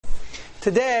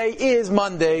Today is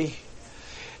Monday,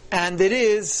 and it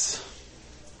is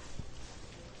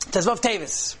Tezvav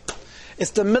Tevis.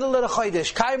 It's the middle of the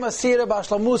Chodesh. Kaima Sira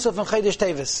Bashla Musaf and Chodesh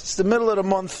Tevis. It's the middle of the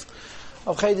month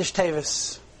of Chodesh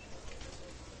Tevis.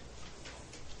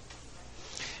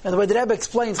 And the way the Rebbe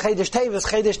explains Chodesh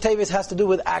Tevis has to do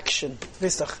with action.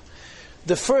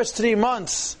 The first 3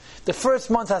 months, the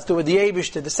first month has to do with the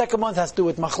Eibishter, the second month has to do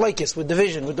with Machlekes, with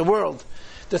division, with the world.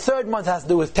 The third month has to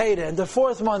do with Teda, and the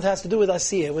fourth month has to do with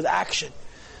Asiyah, with action.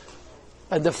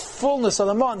 And the fullness of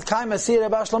the month, Kaim Asiyah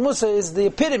Bashla Musa, is the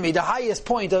epitome, the highest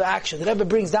point of action. The Rebbe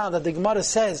brings down that the Gemara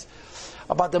says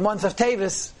about the month of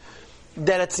Tevis,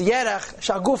 that it's Yerach,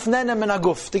 Shaguf Nenem and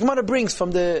Aguf. The Gemara brings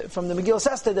from the Megillah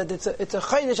Esther that it's a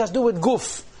Chodesh has to do with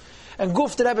Guf. And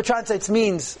Guf, the Rebbe translates,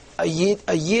 means a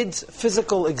Yid's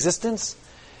physical existence.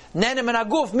 Nenem and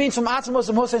Aguf means from Atzmos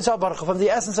and Hussein Sabarach, from the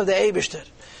essence of the Eibishter.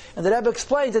 And the Rebbe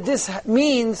explains that this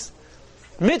means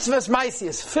mitzvahs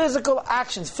maisius, physical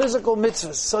actions, physical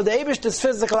mitzvahs. So the Eibishter's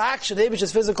physical action, the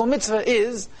Eibishter's physical mitzvah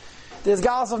is the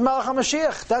Isgalus of Melech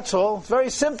HaMashiach. That's all. It's very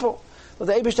simple. So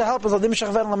the Eibishter helps us. In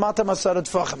Eilam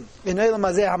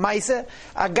Hazeh HaMaiseh,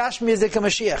 Agashmi Zek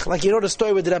HaMashiach. Like you know the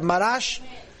story with Reb Marash,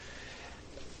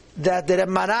 that the Reb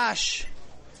Marash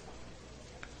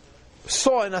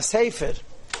saw in a sefer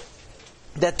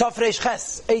that Tov Reish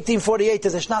Ches, 1848,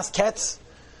 is a Shnas Ketz,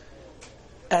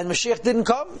 and Mashiach didn't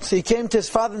come. So he came to his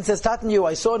father and says, Tatan,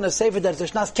 I saw in a sefer that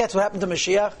there's Shnas Ketz, what happened to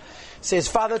Mashiach? So his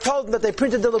father told him that they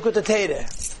printed the Likutei Torah,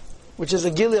 which is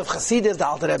a gili of Chassidus, the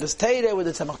Alter Rebbe's Torah, with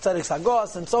the Tzemach Tzedek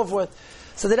Sagos, and so forth.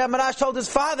 So the Rebbe Marash told his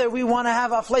father, we want to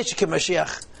have a Fleishike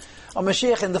Mashiach, a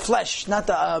Mashiach in the flesh, not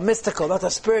a mystical, not a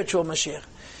spiritual Mashiach.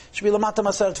 Should be Lamata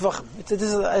Masarat Tvachim.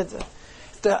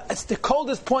 It's the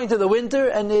coldest point of the winter,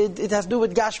 and it has to do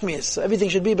with Gashmias. So everything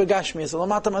should be Begashmias. So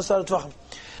Lamata Masarat Tvachim.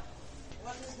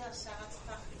 What is the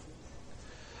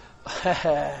Sarat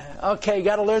Tvachim? Okay, you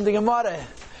got to learn the Gemara.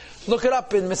 Look it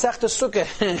up in Masechta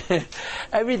Sukkah.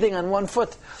 Everything on one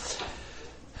foot.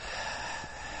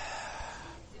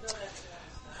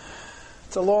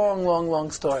 It's a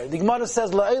long story. The Gemara says,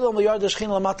 La'elam liyard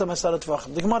Shechina lamata masara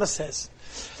tvachim. The Gemara says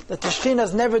that the Shechina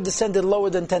has never descended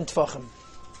lower than 10 tvachim.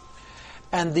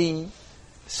 And the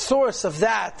source of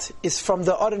that is from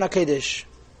the Aron HaKodesh.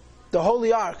 The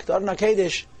Holy Ark, the Aron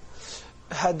HaKodesh,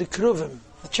 had the Kruvim,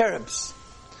 the cherubs.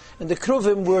 And the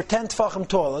Kruvim were 10 tvachim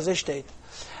tall, as I state.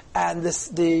 And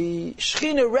the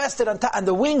Shechina rested on top, and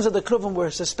the wings of the Kruvim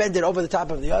were suspended over the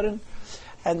top of the Aron.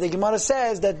 And the Gemara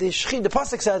says that the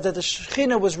Pasuk says that the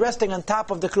Shechina was resting on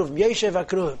top of the Kruvim, Yeshev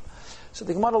HaKruvim. So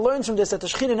the Gemara learns from this that the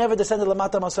Shechina never descended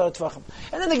Lamata Masarat Tvachim.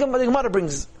 And then the Gemara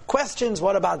brings questions.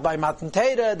 What about by Matan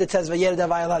Torah that says Vayered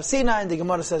Avayel Har Sinai? And the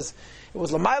Gemara says it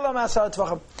was Lamayla Masarat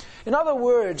Tvachim. In other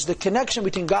words, the connection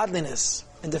between godliness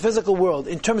and the physical world,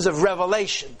 in terms of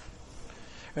revelation,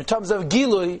 in terms of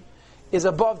Gilui, is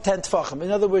above 10 Tvachim.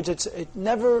 In other words, it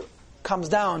never comes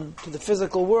down to the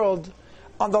physical world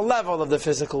on the level of the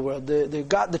physical world.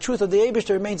 The truth of the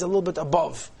Eibishter remains a little bit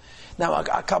above. Now, a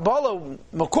Kabbalah,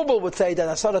 Makubal would say that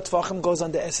Asarat Tvachim goes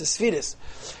on the Esesfiris.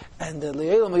 And the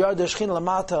Le'elam Yard Shechin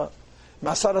Lamata,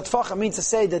 Asarat Tvachim means to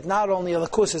say that not only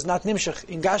Alakus is not Nimshach,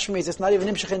 in Gashmis, it's not even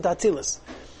Nimshach in Ta'atilis.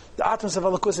 The Atmas of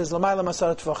Alakus is Lamayla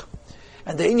Asarat Tvachim.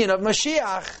 And the Inyan of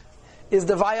Mashiach is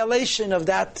the violation of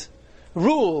that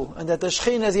rule, and that the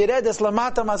Shechin is Yeredes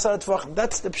Lamata Asarat Tvachim.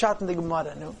 That's the Pshat in the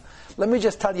Gemara. No? Let me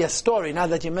just tell you a story. Now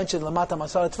that you mentioned Lamata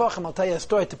Asarat Tvachim, I'll tell you a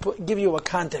story to give you a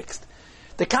context.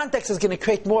 The context is going to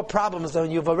create more problems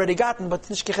than you've already gotten, but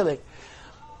nicht gechilig.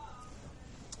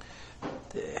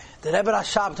 The Rebbe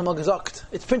Rashab Tamal gesagt,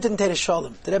 it's printed in Teres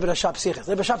Shalom, the Rebbe Rashab Sichas.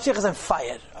 The Rebbe Rashab Sichas is on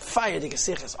fire. A fire, the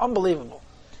Sichas. Unbelievable.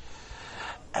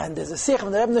 And there's a Sichas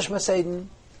from the Rebbe Nishma Seiden,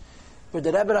 where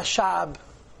the Rebbe Rashab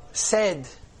said,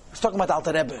 he's talking about the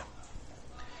Alter Rebbe,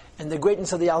 and the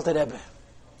greatness of the Alter Rebbe.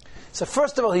 So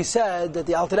first of all, he said that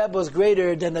the Alter Rebbe was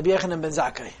greater than the Yechanan ben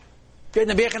Zakkai.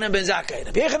 Rabbi Yechanan ben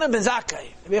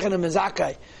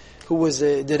Zakkai, who was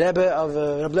the Rebbe of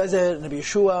Rabbi Lezer and Rabbi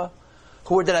Yeshua,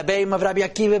 who were the Rebbeim of Rabbi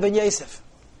Akiva ben Yosef.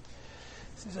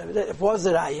 It was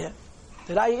the Raya.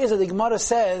 The Raya is that the Gemara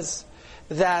says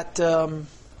that Rabbi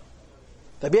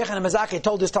Yechanan ben Zakkai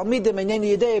told his Talmidim,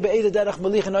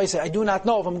 I do not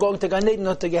know if I'm going to Gan Eden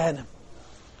or to Gehenna.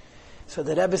 So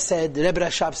the Rebbe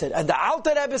Rashab said, and the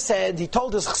Alter Rebbe said, he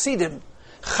told his Chassidim,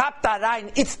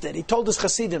 he told his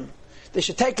Chassidim, they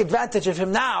should take advantage of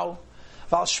him now,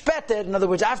 while später, in other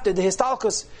words, after the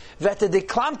Histalkus, wette die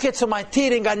Klamke zu mein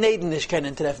Tier in Gan Eden nicht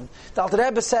können treffen. The Alter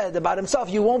Rebbe said about himself,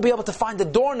 you won't be able to find the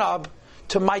doorknob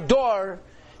to my door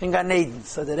in Gan Eden.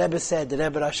 So the Rebbe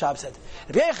Rashab said,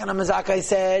 Rabbi Yechanan ben Zakkai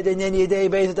said,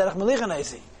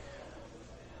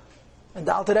 And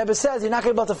the Alter Rebbe says, you're not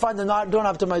going to be able to find the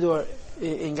doorknob to my door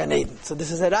in Gan Eden. So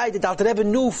this is a right that the Alter Rebbe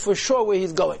knew for sure where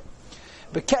he's going.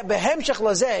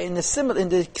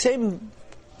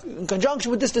 In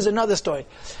conjunction with this, there's another story.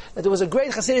 That there was a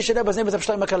great Hasidic Rebbe, his name was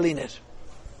Shlomo Karliner.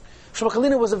 Shlomo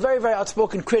Karliner was a very, very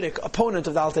outspoken critic, opponent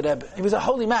of the Alter Rebbe. He was a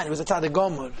holy man, he was a Tzaddik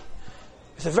Gomor.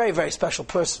 He was a very, very special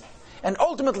person. And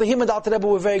ultimately, him and the Alter Rebbe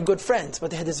were very good friends,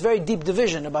 but they had this very deep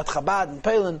division about Chabad and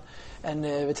Palin, and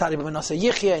Tzaddik Manasseh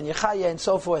Yichya and Yechaya and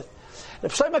so forth.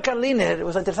 Reb Shlomo Karliner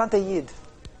was an interessante Yid.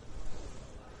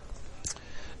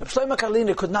 Reb Shlomo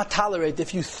Karliner could not tolerate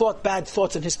if you thought bad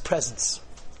thoughts in his presence.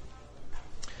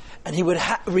 And he would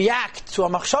react to a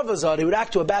machshavah, he would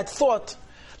react to a bad thought,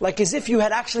 like as if you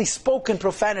had actually spoken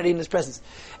profanity in his presence.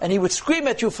 And he would scream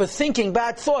at you for thinking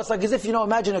bad thoughts, like as if,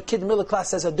 imagine a kid in middle class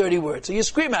says a dirty word. So you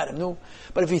scream at him, no?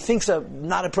 But if he thinks a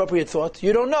not appropriate thought,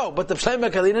 you don't know. But the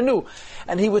Shlomo Karliner knew.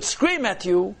 And he would scream at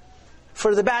you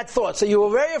for the bad thoughts. So you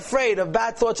were very afraid of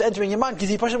bad thoughts entering your mind, because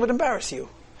he probably would embarrass you.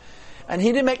 And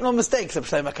he didn't make no mistakes, the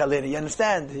Shlomo Karliner, you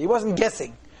understand? He wasn't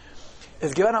guessing.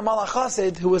 There's given a Malach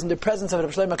Chassid who was in the presence of Reb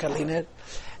Shlomo Karliner,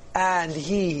 and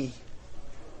he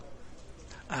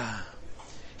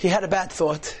had a bad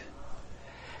thought,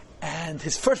 and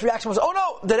his first reaction was, oh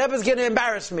no, the Rebbe is going to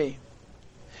embarrass me.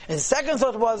 And his second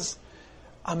thought was,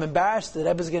 I'm embarrassed, the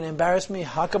Rebbe is going to embarrass me.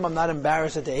 How come I'm not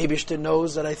embarrassed that the Eibishter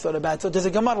knows that I thought a bad thought? There's a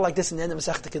Gemara like this in the end of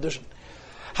Masechta Kedushin.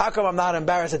 How come I'm not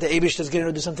embarrassed that the Eibishter is going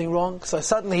to do something wrong? So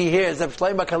suddenly he hears Reb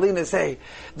Shlomo Karliner say,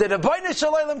 the Rebbeinu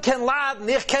Shalom can laden,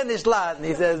 ich kann nicht laden.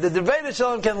 He says, the Rebbeinu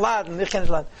Shalom can laden, ich kann nicht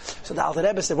laden. So the Alter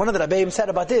Rebbe said, one of the Rebbeim said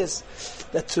about this,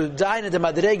 that to dine in the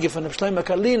Madrege von Reb Shlomo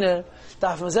Karliner,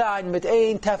 darf man sein mit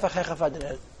ein Tefach Echad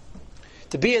Adonai.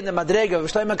 To be in the Madrege of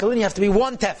Reb Shlomo Karliner, you have to be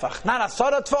one Tefach, not a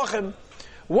Sorot Tefachim,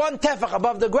 one Tefach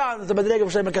above the ground is the Madrege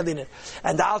of Reb Shlomo Karliner.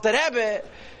 And the Alter Rebbe,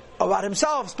 about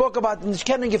himself, spoke about the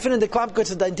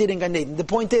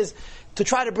point is to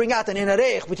try to bring out an inner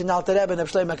reich between the Alter Rebbe and Reb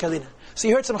Shlomo Karliner. So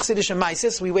you heard some Chassidish and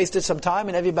Maisis, we wasted some time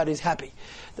and everybody's happy.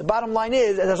 The bottom line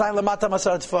is, in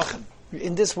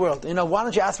this world, why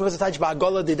don't you ask me what's the touch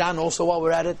Ba'agola Didan also while we're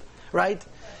at it, right?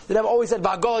 The Rebbe always said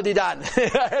Ba'agola Didan.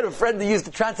 I had a friend who used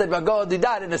to translate Ba'agola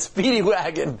Didan in a speedy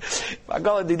wagon.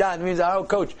 Ba'agola Didan means our own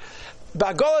coach.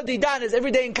 Ba'agola Didan is every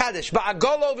day in Kaddish.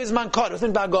 Ba'agola is Mankot. What's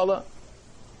in Ba'agola?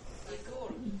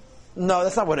 No,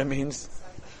 that's not what it means.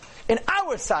 In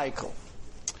our cycle,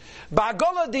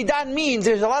 Ba'agola Didan means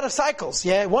there's a lot of cycles.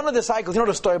 Yeah, one of the cycles,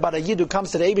 the story about a Yid who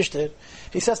comes to the Eibishter.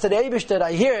 He says to the Eibishter,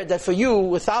 I hear that for you,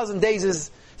 1,000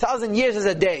 years is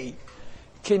a day.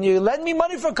 Can you lend me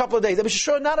money for a couple of days? I'm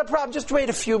sure, not a problem. Just wait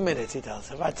a few minutes. He tells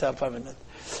him. What's up, a minute?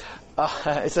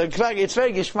 It's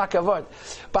very geschmack avot.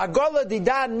 Ba'agola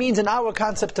Didan means in our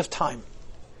concept of time.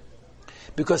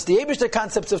 Because the Eibishter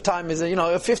concepts of time is,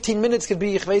 15 minutes could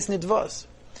be ich weiß nicht was.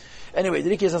 Anyway, the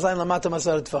Riki is asayin lamata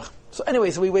masar tvach. So anyway,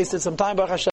 we wasted some time, Baruch Hashem.